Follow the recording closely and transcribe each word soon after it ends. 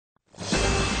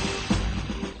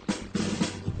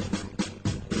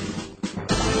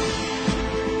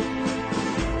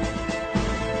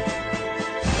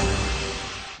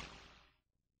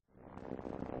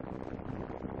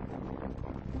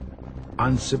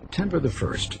On September the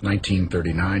 1st,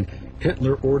 1939,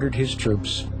 Hitler ordered his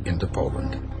troops into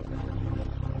Poland.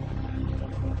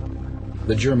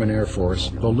 The German Air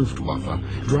Force, the Luftwaffe,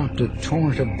 dropped a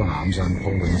torrent of bombs on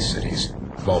Poland's cities,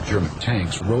 while German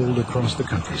tanks rolled across the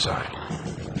countryside.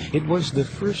 It was the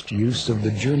first use of the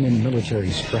German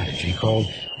military strategy called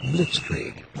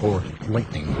Blitzkrieg, or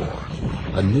lightning war,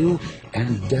 a new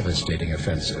and devastating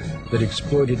offensive that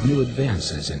exploited new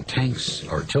advances in tanks,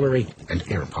 artillery, and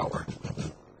air power.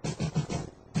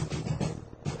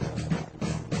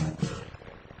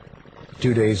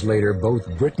 Two days later,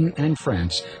 both Britain and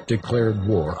France declared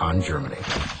war on Germany.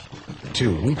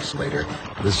 2 weeks later,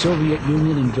 the Soviet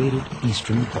Union invaded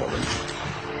eastern Poland.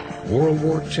 World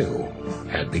War II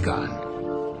had begun.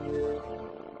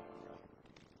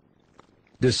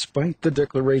 Despite the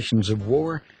declarations of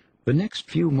war, the next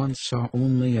few months saw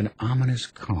only an ominous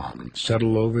calm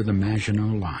settle over the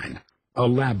Maginot Line, a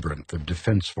labyrinth of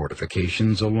defense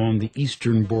fortifications along the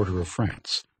eastern border of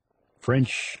France.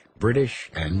 French,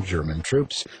 British, and German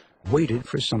troops waited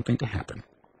for something to happen.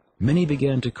 Many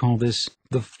began to call this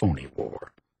the phony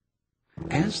war.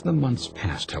 As the months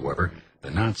passed, however,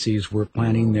 the Nazis were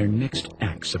planning their next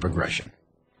acts of aggression.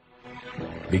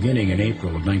 Beginning in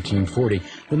April of 1940,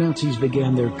 the Nazis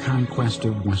began their conquest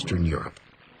of Western Europe.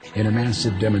 In a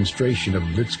massive demonstration of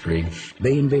Blitzkrieg,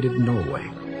 they invaded Norway,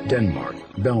 Denmark,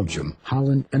 Belgium,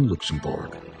 Holland, and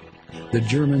Luxembourg. The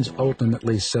Germans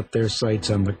ultimately set their sights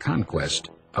on the conquest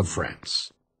of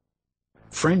France.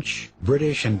 French,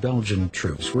 British, and Belgian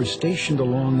troops were stationed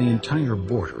along the entire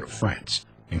border of France,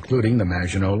 including the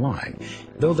Maginot Line,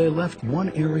 though they left one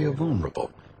area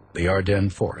vulnerable, the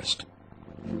Ardennes Forest.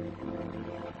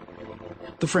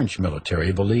 The French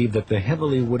military believed that the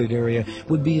heavily wooded area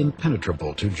would be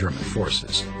impenetrable to German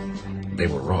forces. They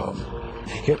were wrong.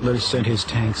 Hitler sent his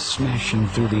tanks smashing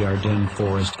through the Ardennes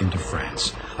Forest into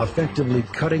France, effectively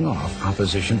cutting off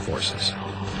opposition forces.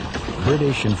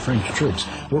 British and French troops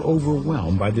were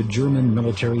overwhelmed by the German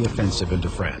military offensive into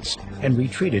France and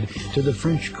retreated to the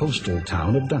French coastal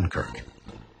town of Dunkirk.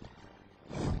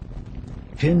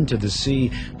 Pinned to the sea,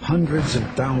 hundreds of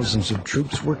thousands of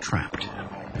troops were trapped.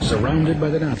 Surrounded by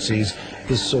the Nazis,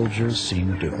 the soldiers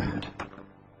seemed doomed.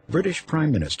 British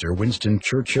Prime Minister Winston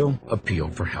Churchill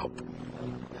appealed for help.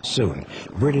 Soon,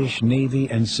 British Navy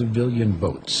and civilian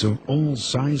boats of all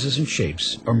sizes and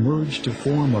shapes emerged to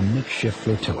form a makeshift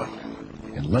flotilla.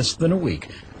 In less than a week,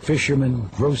 fishermen,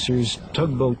 grocers,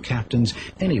 tugboat captains,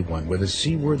 anyone with a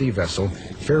seaworthy vessel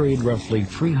ferried roughly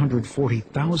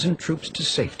 340,000 troops to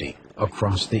safety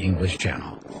across the English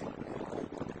Channel.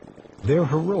 Their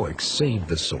heroics saved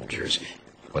the soldiers,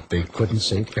 but they couldn't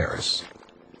save Paris.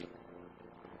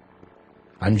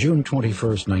 On June 21,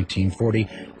 1940,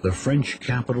 the French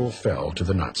capital fell to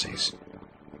the Nazis.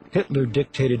 Hitler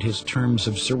dictated his terms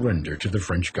of surrender to the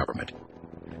French government.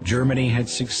 Germany had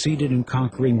succeeded in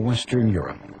conquering Western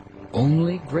Europe.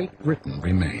 Only Great Britain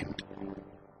remained.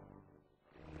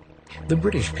 The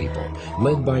British people,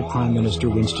 led by Prime Minister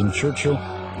Winston Churchill,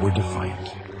 were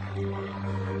defiant.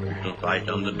 We shall fight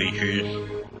on the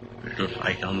beaches, we shall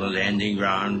fight on the landing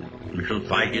ground, we shall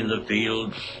fight in the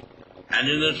fields and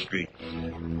in the streets,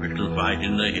 we shall fight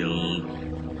in the hills,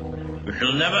 we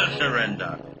shall never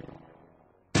surrender.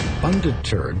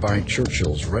 Undeterred by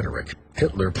Churchill's rhetoric,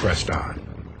 Hitler pressed on.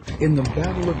 In the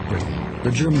Battle of Britain, the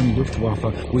German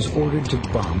Luftwaffe was ordered to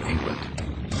bomb England.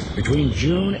 Between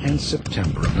June and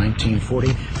September of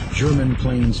 1940, German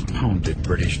planes pounded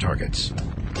British targets.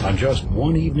 On just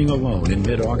one evening alone in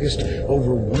mid-August,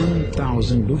 over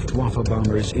 1,000 Luftwaffe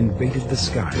bombers invaded the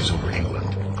skies over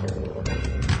England.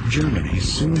 Germany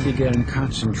soon began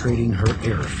concentrating her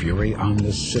air fury on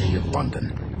the city of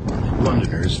London.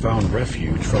 Londoners found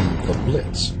refuge from the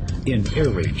Blitz in air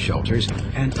raid shelters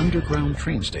and underground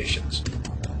train stations.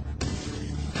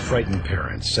 Frightened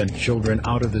parents sent children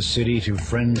out of the city to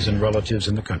friends and relatives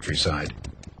in the countryside.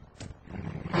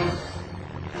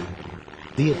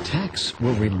 The attacks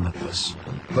were relentless,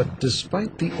 but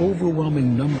despite the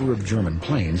overwhelming number of German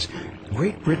planes,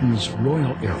 Great Britain's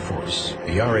Royal Air Force,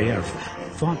 the RAF,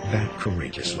 fought back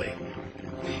courageously.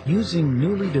 Using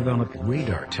newly developed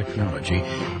radar technology,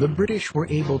 the British were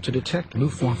able to detect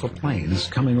Luftwaffe planes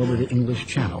coming over the English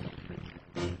Channel.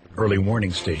 Early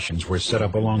warning stations were set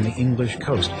up along the English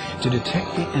coast to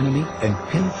detect the enemy and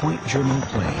pinpoint German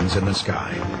planes in the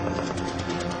sky.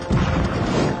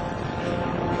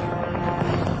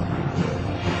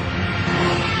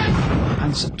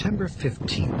 On September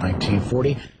 15,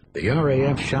 1940, the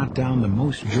RAF shot down the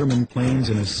most German planes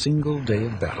in a single day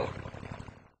of battle.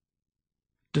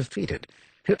 Defeated,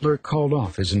 Hitler called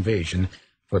off his invasion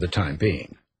for the time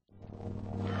being.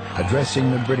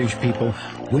 Addressing the British people,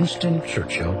 Winston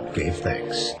Churchill gave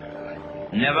thanks.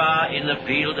 Never in the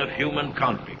field of human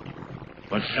conflict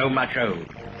was so much owed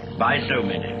by so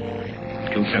many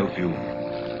to so few.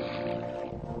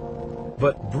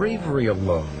 But bravery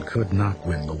alone could not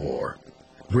win the war.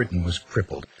 Britain was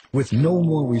crippled, with no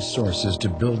more resources to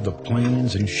build the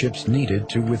planes and ships needed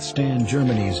to withstand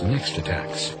Germany's next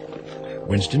attacks.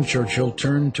 Winston Churchill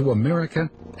turned to America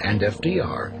and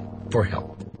FDR for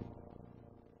help.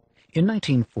 In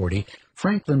 1940,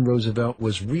 Franklin Roosevelt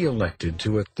was re-elected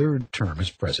to a third term as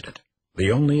president,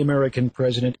 the only American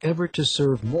president ever to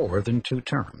serve more than 2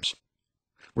 terms.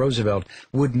 Roosevelt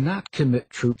would not commit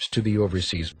troops to the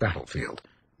overseas battlefield,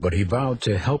 but he vowed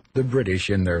to help the British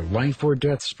in their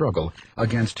life-or-death struggle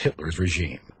against Hitler's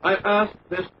regime. I ask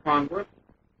this Congress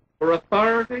for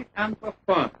authority and for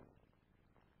funds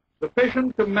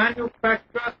sufficient to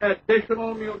manufacture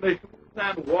additional munitions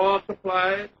and war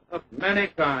supplies of many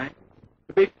kinds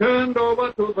to be turned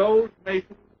over to those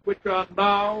nations which are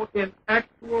now in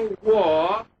actual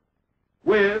war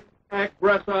with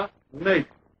aggressor nations.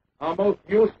 Our most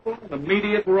useful and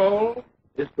immediate role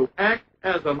is to act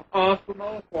as an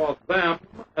arsenal for them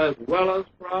as well as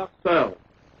for ourselves.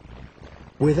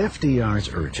 With FDR's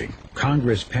urging,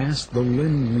 Congress passed the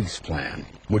Lend-Lease Plan,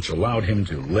 which allowed him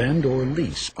to lend or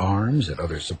lease arms and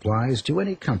other supplies to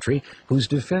any country whose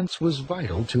defense was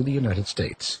vital to the United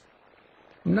States.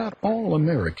 Not all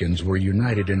Americans were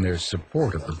united in their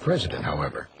support of the president,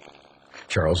 however.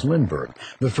 Charles Lindbergh,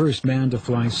 the first man to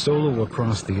fly solo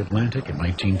across the Atlantic in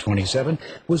 1927,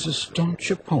 was a staunch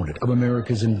opponent of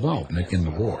America's involvement in the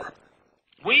war.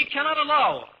 We cannot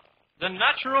allow the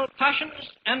natural passions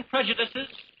and prejudices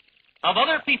of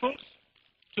other peoples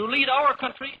to lead our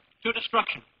country to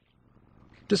destruction.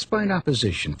 Despite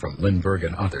opposition from Lindbergh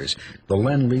and others, the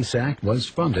Lend-Lease Act was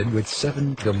funded with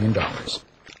 $7 billion.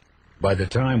 By the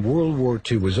time World War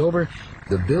II was over,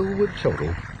 the bill would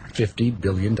total $50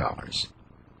 billion.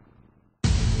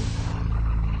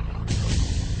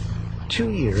 2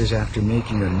 years after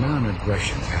making a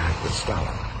non-aggression pact with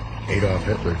Stalin, Adolf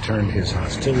Hitler turned his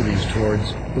hostilities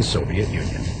towards the Soviet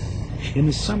Union. In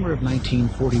the summer of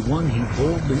 1941, he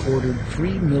boldly ordered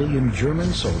 3 million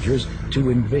German soldiers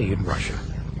to invade Russia.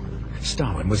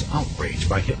 Stalin was outraged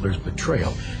by Hitler's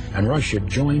betrayal, and Russia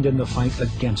joined in the fight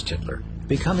against Hitler,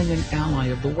 becoming an ally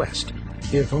of the West,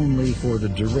 if only for the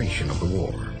duration of the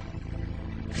war.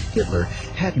 Hitler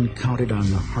hadn't counted on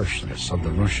the harshness of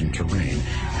the Russian terrain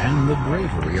and the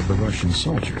bravery of the Russian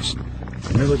soldiers.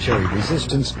 Military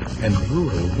resistance and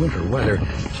brutal winter weather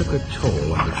took a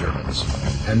toll on the Germans,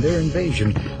 and their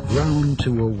invasion ground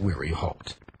to a weary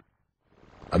halt.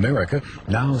 America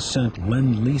now sent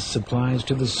Lend-Lease supplies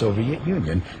to the Soviet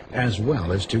Union as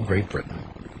well as to Great Britain.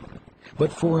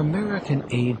 But for American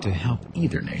aid to help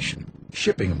either nation,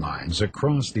 shipping lines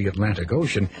across the Atlantic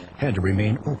Ocean had to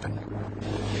remain open.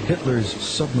 Hitler's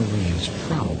submarines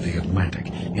prowled the Atlantic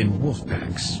in wolf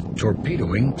packs,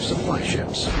 torpedoing supply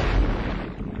ships.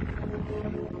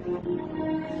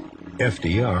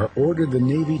 FDR ordered the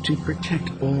Navy to protect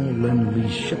all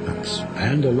Lend-Lease shipments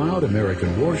and allowed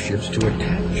American warships to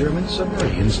attack German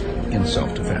submarines in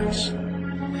self-defense.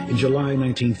 In July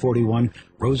 1941,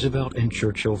 Roosevelt and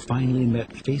Churchill finally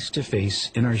met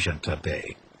face-to-face in Argenta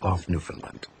Bay, off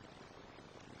Newfoundland.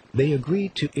 They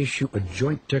agreed to issue a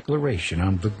joint declaration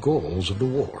on the goals of the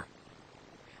war.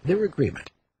 Their agreement,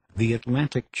 the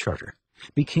Atlantic Charter,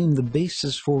 became the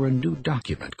basis for a new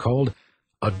document called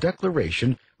a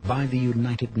Declaration by the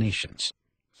United Nations,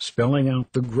 spelling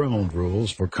out the ground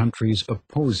rules for countries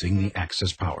opposing the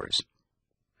Axis powers.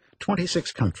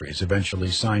 26 countries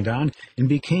eventually signed on and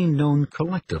became known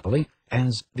collectively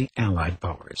as the Allied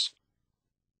powers.